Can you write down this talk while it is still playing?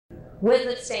Width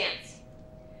of stance.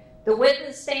 The width of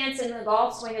the stance in the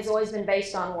golf swing has always been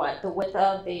based on what? The width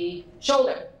of the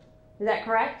shoulder. Is that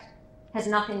correct? Has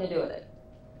nothing to do with it.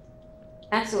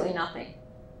 Absolutely nothing.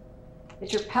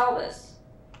 It's your pelvis.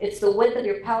 It's the width of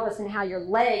your pelvis and how your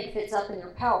leg fits up in your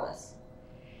pelvis.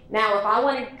 Now, if I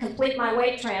want to complete my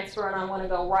weight transfer and I want to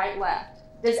go right, left,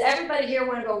 does everybody here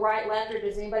want to go right, left, or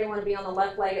does anybody want to be on the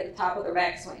left leg at the top of their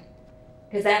backswing?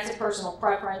 Because that's a personal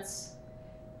preference.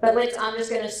 But I'm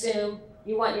just going to assume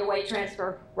you want your weight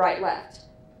transfer right, left.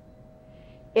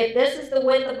 If this is the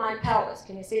width of my pelvis,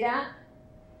 can you see that?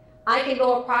 I can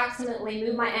go approximately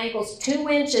move my ankles 2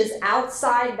 inches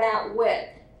outside that width.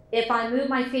 If I move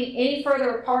my feet any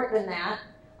further apart than that,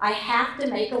 I have to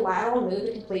make a lateral move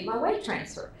to complete my weight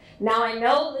transfer. Now, I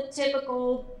know the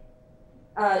typical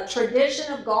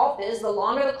tradition of golf is the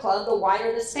longer the club, the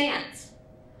wider the stance.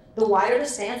 The wider the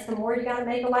stance, the more you got to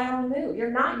make a lateral move.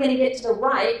 You're not going to get to the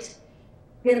right.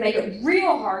 You're going to make it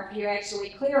real hard for you to actually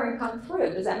clear and come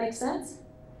through. Does that make sense?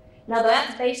 Now,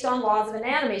 that's based on laws of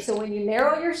anatomy. So when you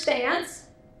narrow your stance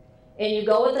and you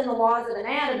go within the laws of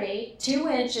anatomy, 2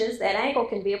 inches, that ankle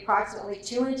can be approximately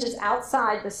 2 inches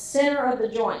outside the center of the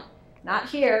joint. Not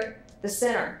here, the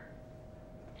center.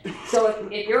 So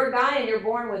if you're a guy and you're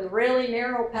born with a really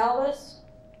narrow pelvis,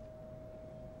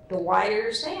 the wider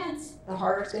your stance, the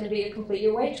harder it's going to be to complete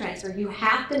your weight transfer. You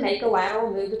have to make a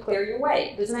lateral move to clear your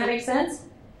weight. Doesn't that make sense?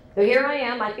 So here I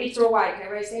am, my feet's real wide. Can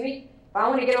everybody see me? If I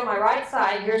want to get on my right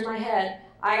side, here's my head.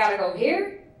 I got to go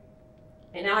here,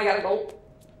 and now I got to go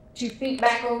 2 feet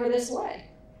back over this way.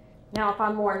 Now, if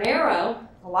I'm more narrow,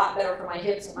 a lot better for my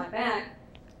hips and my back,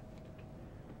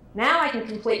 now I can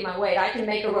complete my weight. I can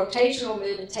make a rotational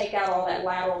move and take out all that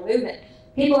lateral movement.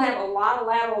 People have a lot of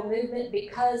lateral movement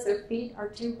because their feet are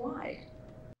too wide.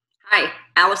 Hi,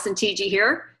 Alison Thietje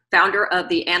here, founder of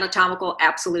the Anatomical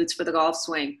Absolutes for the Golf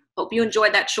Swing. Hope you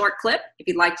enjoyed that short clip. If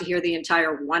you'd like to hear the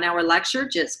entire 1-hour lecture,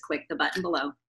 just click the button below.